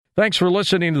Thanks for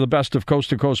listening to the Best of Coast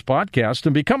to Coast podcast,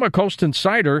 and become a Coast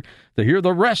Insider to hear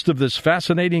the rest of this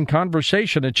fascinating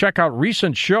conversation and check out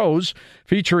recent shows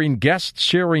featuring guests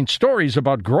sharing stories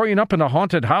about growing up in a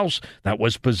haunted house that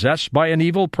was possessed by an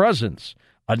evil presence,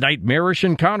 a nightmarish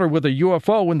encounter with a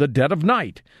UFO in the dead of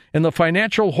night, and the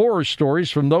financial horror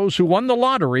stories from those who won the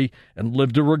lottery and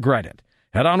lived to regret it.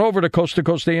 Head on over to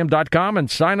coasttocoastam.com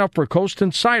and sign up for Coast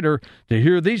Insider to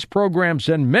hear these programs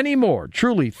and many more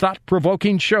truly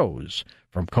thought-provoking shows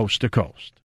from coast to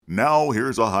coast. Now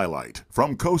here's a highlight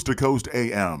from Coast to Coast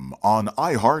AM on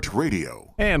iHeartRadio.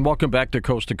 And welcome back to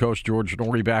Coast. George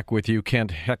Norrie back with you.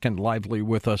 Kent Heckin Lively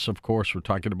with us, of course. We're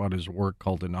talking about his work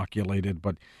called Inoculated.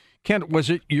 But Kent, was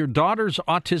it your daughter's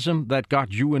autism that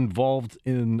got you involved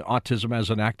in autism as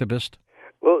an activist?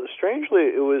 Well, strangely,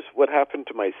 it was what happened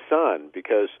to my son,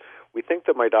 because we think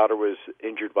that my daughter was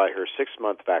injured by her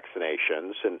 6-month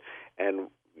vaccinations, and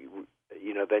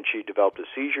then she developed a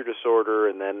seizure disorder,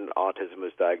 and then autism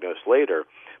was diagnosed later.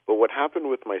 But what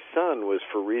happened with my son was,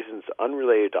 for reasons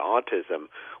unrelated to autism,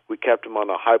 we kept him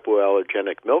on a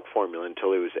hypoallergenic milk formula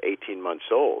until he was 18 months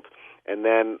old. And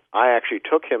then I actually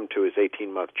took him to his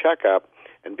 18-month checkup,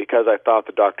 and because I thought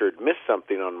the doctor had missed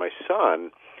something on my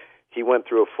son, he went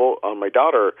through my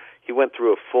daughter, he went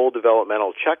through a full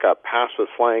developmental checkup, passed with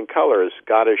flying colors,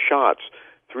 got his shots.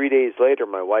 3 days later,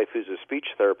 my wife, who's a speech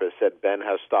therapist, said, Ben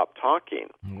has stopped talking.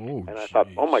 Oh, and I thought,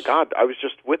 oh, my God, I was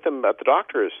just with him at the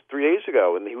doctor's 3 days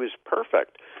ago, and he was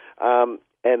perfect.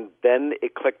 And then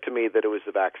it clicked to me that it was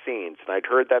the vaccines. And I'd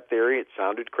heard that theory. It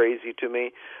sounded crazy to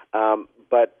me.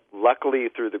 But luckily,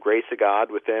 through the grace of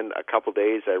God, within a couple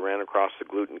days, I ran across the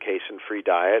gluten casein-free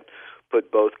diet,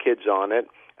 put both kids on it.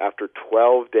 After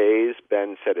 12 days,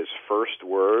 Ben said his first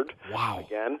word. Wow.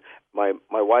 Again, my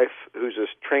wife, who's a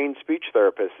trained speech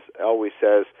therapist, always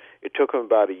says it took him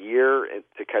about a year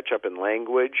to catch up in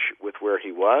language with where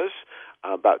he was,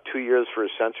 about 2 years for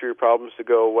his sensory problems to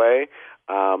go away.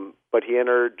 But he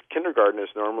entered kindergarten as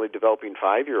normally developing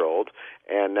 5-year-old,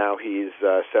 and now he's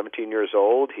 17 years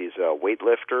old. He's a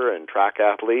weightlifter and track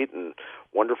athlete and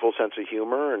wonderful sense of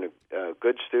humor and a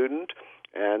good student.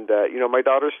 And, my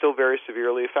daughter's still very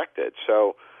severely affected.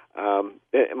 So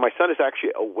my son is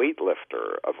actually a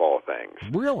weightlifter, of all things.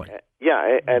 Really?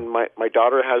 Yeah, and my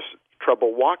daughter has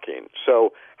trouble walking.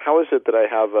 So how is it that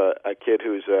I have a kid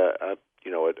who's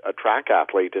a track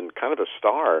athlete and kind of a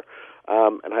star,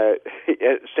 and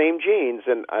same genes,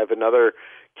 and I have another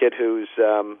kid who's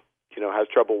has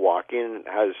trouble walking and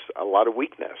has a lot of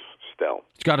weakness still.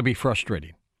 It's got to be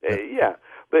frustrating. Yeah,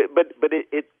 but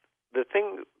it the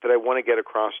thing that I want to get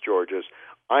across, George, is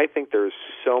I think there's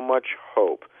so much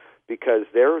hope, because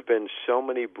there have been so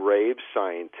many brave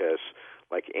scientists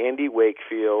like Andy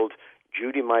Wakefield,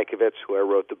 Judy Mikovits, who I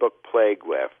wrote the book Plague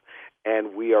with,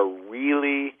 and we are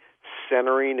really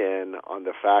centering in on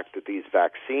the fact that these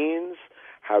vaccines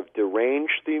have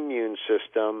deranged the immune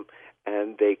system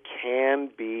and they can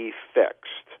be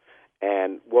fixed.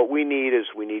 And what we need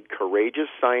courageous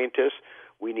scientists.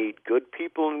 We need good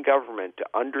people in government to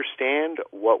understand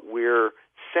what we're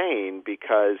saying,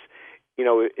 because,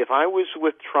 if I was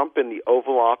with Trump in the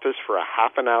Oval Office for a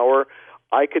half an hour,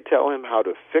 I could tell him how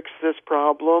to fix this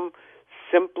problem.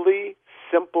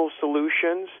 Simple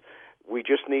solutions. We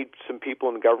just need some people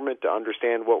in government to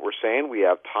understand what we're saying. We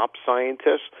have top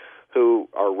scientists who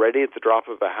are ready at the drop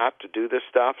of a hat to do this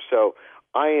stuff. So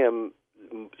I am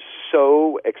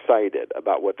so excited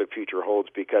about what the future holds,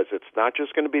 because it's not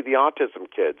just going to be the autism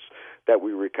kids that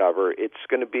we recover.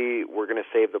 We're going to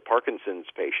save the Parkinson's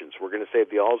patients. We're going to save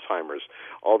the Alzheimer's,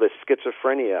 all this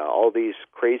schizophrenia, all these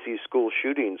crazy school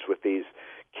shootings with these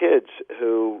kids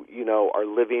who, are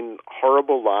living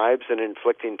horrible lives and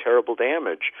inflicting terrible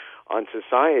damage on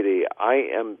society. I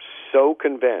am so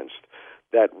convinced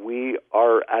that we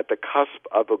are at the cusp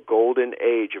of a golden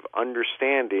age of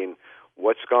understanding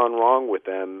what's gone wrong with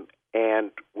them,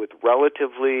 and with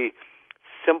relatively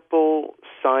simple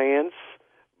science,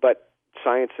 but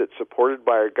science that's supported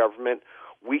by our government,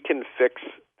 we can fix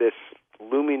this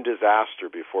looming disaster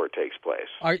before it takes place.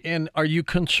 Are you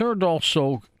concerned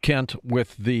also, Kent,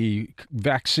 with the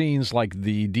vaccines like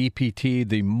the DPT,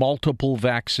 the multiple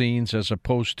vaccines, as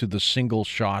opposed to the single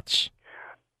shots?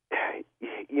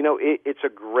 It's a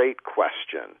great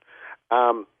question.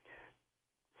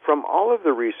 From all of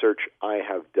the research I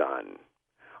have done,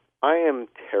 I am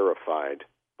terrified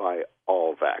by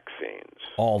all vaccines.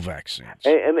 All vaccines.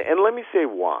 And let me say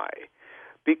why.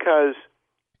 Because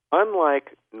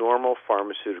unlike normal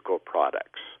pharmaceutical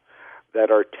products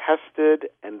that are tested,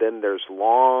 and then there's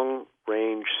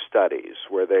long-range studies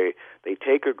where they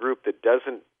take a group that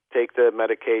doesn't take the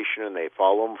medication and they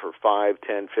follow them for 5,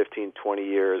 10, 15, 20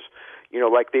 years,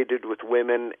 like they did with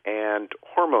women and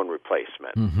hormone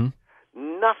replacement. Mm-hmm.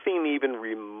 Nothing even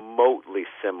remotely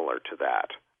similar to that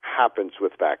happens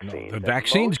with vaccines. No, the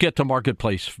vaccines get to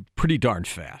marketplace pretty darn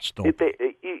fast, don't they?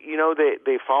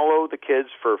 They follow the kids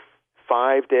for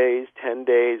 5 days, 10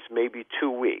 days, maybe 2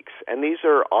 weeks. And these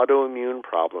are autoimmune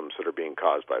problems that are being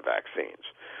caused by vaccines.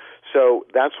 So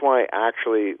that's why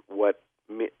actually what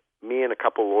me and a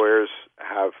couple lawyers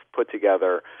have put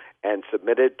together and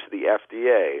submitted to the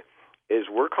FDA is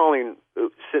we're calling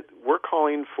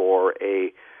for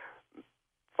a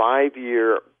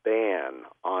 5-year ban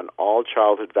on all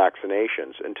childhood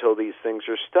vaccinations until these things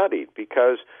are studied.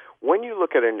 Because when you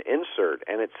look at an insert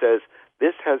and it says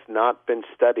this has not been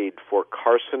studied for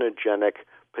carcinogenic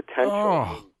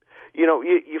potential,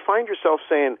 you find yourself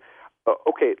saying,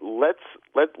 okay, let's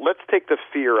take the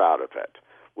fear out of it.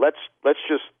 Let's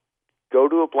just go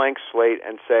to a blank slate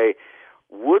and say,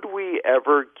 would we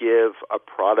ever give a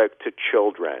product to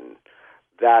children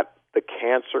that the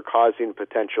cancer-causing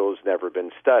potential has never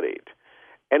been studied?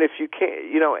 And if you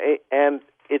can't, and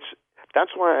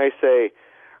that's why I say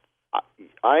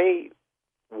I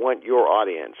want your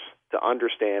audience to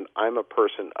understand I'm a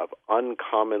person of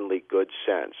uncommonly good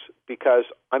sense because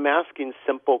I'm asking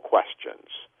simple questions.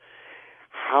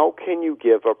 How can you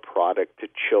give a product to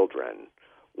children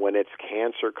when its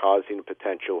cancer-causing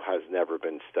potential has never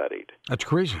been studied? That's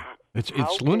crazy. It's lunacy.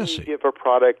 How can you give a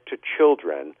product to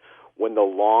children when the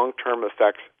long-term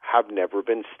effects have never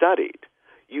been studied?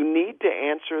 You need to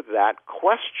answer that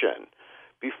question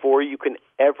before you can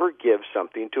ever give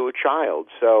something to a child.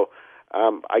 So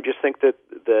I just think that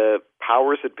the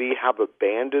powers that be have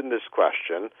abandoned this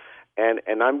question,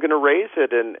 and I'm going to raise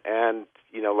it. And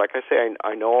like I say,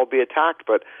 I know I'll be attacked,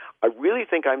 but I really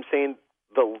think I'm saying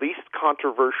the least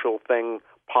controversial thing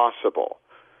possible.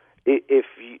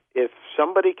 If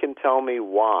somebody can tell me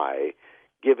why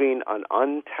giving an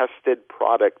untested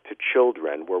product to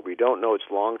children where we don't know its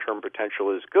long-term potential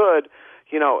is good,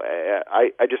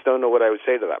 I just don't know what I would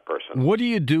say to that person. What do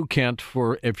you do, Kent,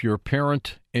 for if you're a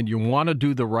parent and you want to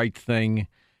do the right thing,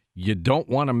 you don't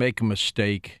want to make a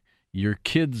mistake, your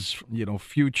kid's,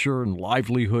 future and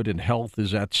livelihood and health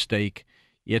is at stake,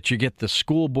 yet you get the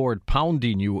school board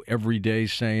pounding you every day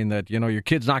saying that, your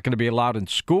kid's not going to be allowed in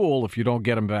school if you don't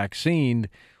get them vaccinated.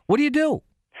 What do you do?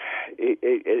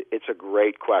 It's a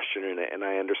great question, and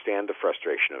I understand the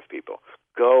frustration of people.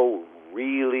 Go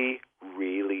really,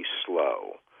 really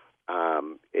slow.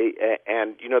 And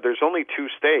there's only 2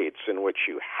 states in which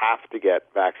you have to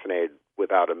get vaccinated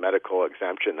without a medical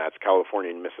exemption. That's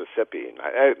California and Mississippi, and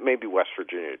maybe West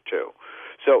Virginia, too.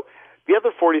 So the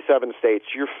other 47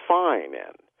 states, you're fine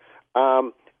in.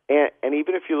 And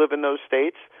even if you live in those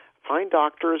states, find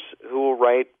doctors who will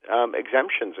write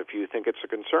exemptions if you think it's a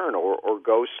concern, or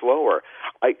go slower.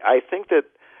 I think that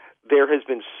there has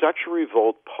been such a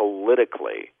revolt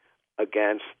politically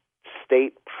against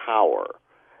state power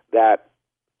that,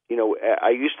 I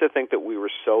used to think that we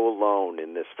were so alone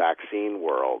in this vaccine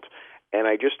world, and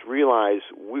I just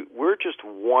realized we're just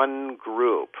one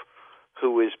group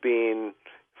who is being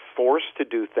forced to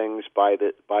do things by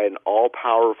an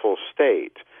all-powerful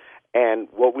state. And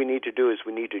what we need to do is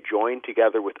we need to join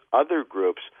together with other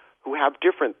groups who have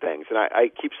different things. And I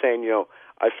keep saying,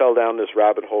 I fell down this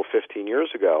rabbit hole 15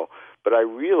 years ago, but I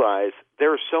realized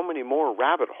there are so many more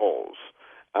rabbit holes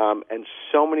and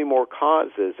so many more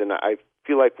causes. And I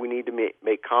feel like we need to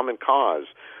make common cause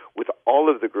with all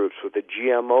of the groups, with the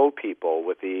GMO people,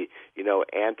 with the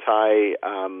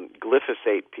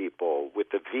anti-glyphosate people, with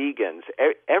the vegans,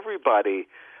 everybody.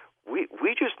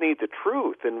 We just need the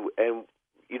truth, and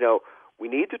we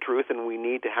need the truth, and we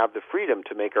need to have the freedom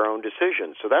to make our own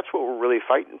decisions. So that's what we're really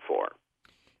fighting for.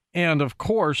 And of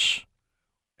course,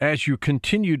 as you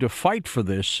continue to fight for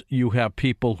this, you have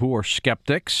people who are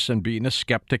skeptics, and being a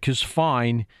skeptic is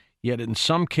fine. Yet in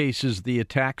some cases, the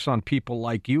attacks on people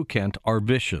like you, Kent, are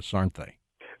vicious, aren't they?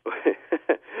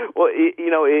 Well,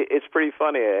 it's pretty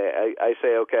funny. I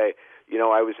say, okay,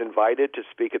 I was invited to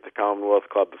speak at the Commonwealth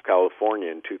Club of California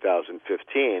in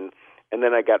 2015, and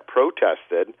then I got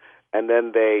protested, and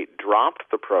then they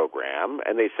dropped the program,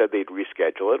 and they said they'd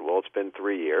reschedule it. Well, it's been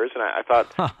 3 years, and I thought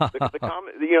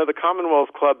the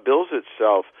Commonwealth Club bills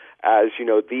itself as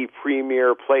the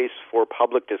premier place for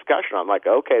public discussion. I'm like,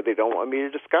 okay, they don't want me to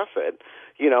discuss it.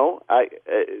 I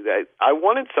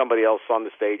wanted somebody else on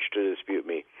the stage to dispute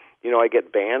me. I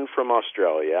get banned from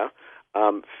Australia.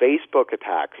 Facebook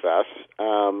attacks us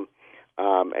and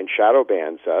shadow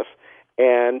bans us,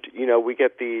 and we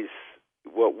get these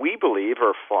what we believe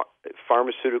are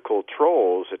pharmaceutical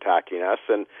trolls attacking us.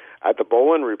 And at the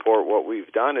Bolin Report, what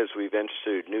we've done is we've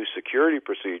instituted new security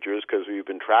procedures because we've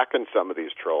been tracking some of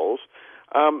these trolls.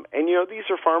 And, these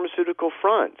are pharmaceutical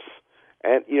fronts.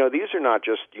 And, these are not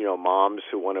just, moms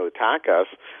who want to attack us.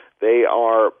 They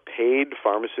are paid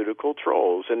pharmaceutical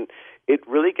trolls. And it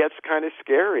really gets kind of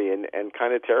scary and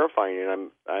kind of terrifying.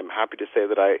 And I'm happy to say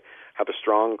that I have a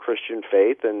strong Christian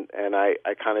faith, and I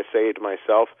kind of say to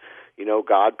myself,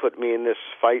 God put me in this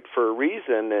fight for a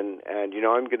reason, and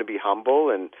I'm going to be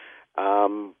humble,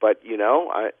 but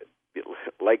I,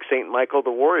 like Saint Michael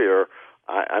the warrior,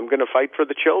 I'm going to fight for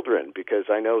the children, because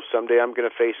I know someday I'm going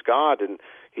to face God, and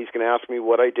He's going to ask me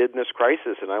what I did in this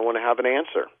crisis, and I want to have an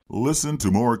answer. Listen to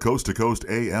more Coast to Coast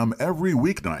AM every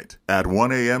weeknight at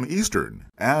 1 a.m. Eastern,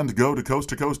 and go to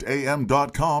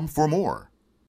coasttocoastam.com for more.